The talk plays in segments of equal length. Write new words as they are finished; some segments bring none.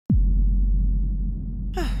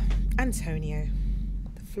Antonio,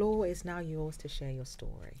 the floor is now yours to share your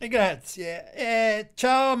story. Grazie.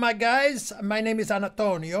 Ciao, my guys. My name is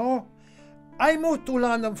Antonio. I moved to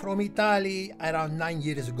London from Italy around 9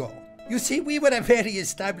 years ago. You see, we were a very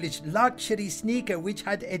established luxury sneaker which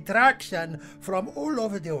had attraction from all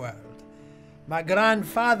over the world. My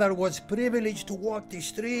grandfather was privileged to walk the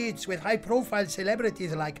streets with high-profile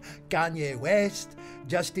celebrities like Kanye West,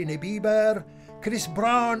 Justin Bieber, Chris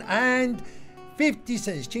Brown, and 50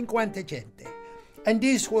 cents, 50 centi. And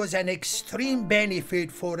this was an extreme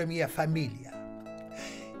benefit for mia famiglia.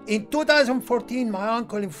 In 2014, my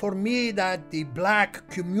uncle informed me that the black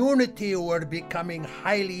community were becoming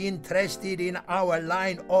highly interested in our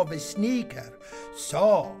line of sneaker.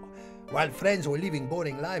 So, while friends were living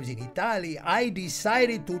boring lives in Italy, I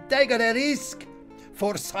decided to take a risk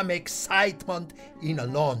for some excitement in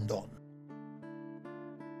London.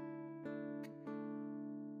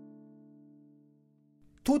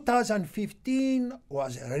 In 2015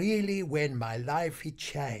 was really when my life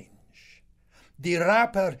changed. The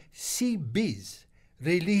rapper C-Biz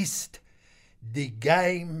released "The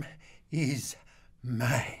Game Is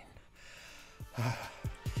Mine."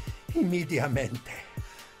 Immediatamente,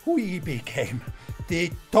 we became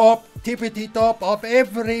the top, tippity top of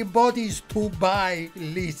everybody's to-buy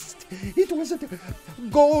list. It was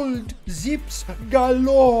gold zips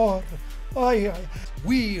galore.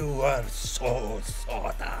 We were so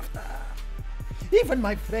sought after. Even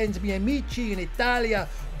my friends, miei amici in Italia,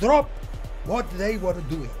 dropped what they were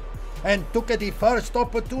doing and took the first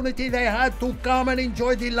opportunity they had to come and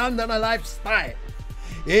enjoy the London lifestyle.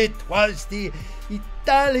 It was the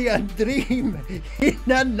Italian dream in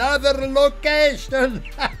another location.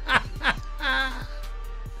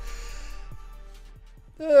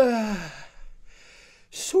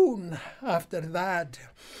 Soon after that,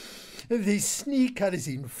 the sneakers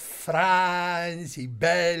in France,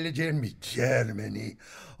 Belgium, Germany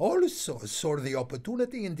also saw the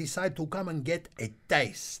opportunity and decided to come and get a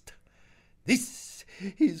taste. This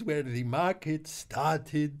is where the market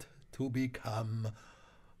started to become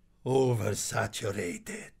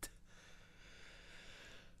oversaturated.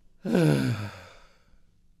 The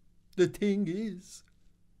thing is,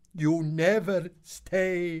 you never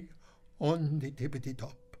stay on the tippity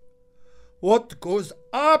top. What goes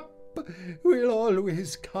up will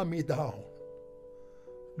always come down.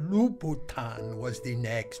 Louboutin was the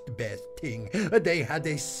next best thing. They had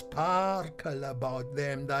a sparkle about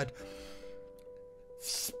them that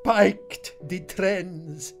spiked the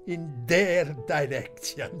trends in their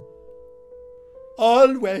direction.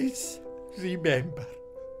 Always remember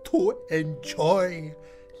to enjoy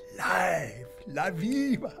life, la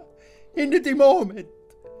viva, in the moment,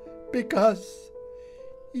 because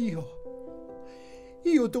io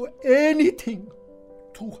do anything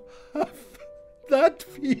to have that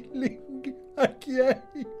feeling again.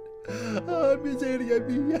 Ah, miseria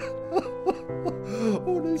mia.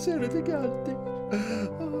 Una sera di cante.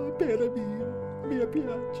 Ah, pera mia, mi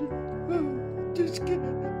piace. Just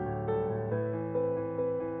kidding.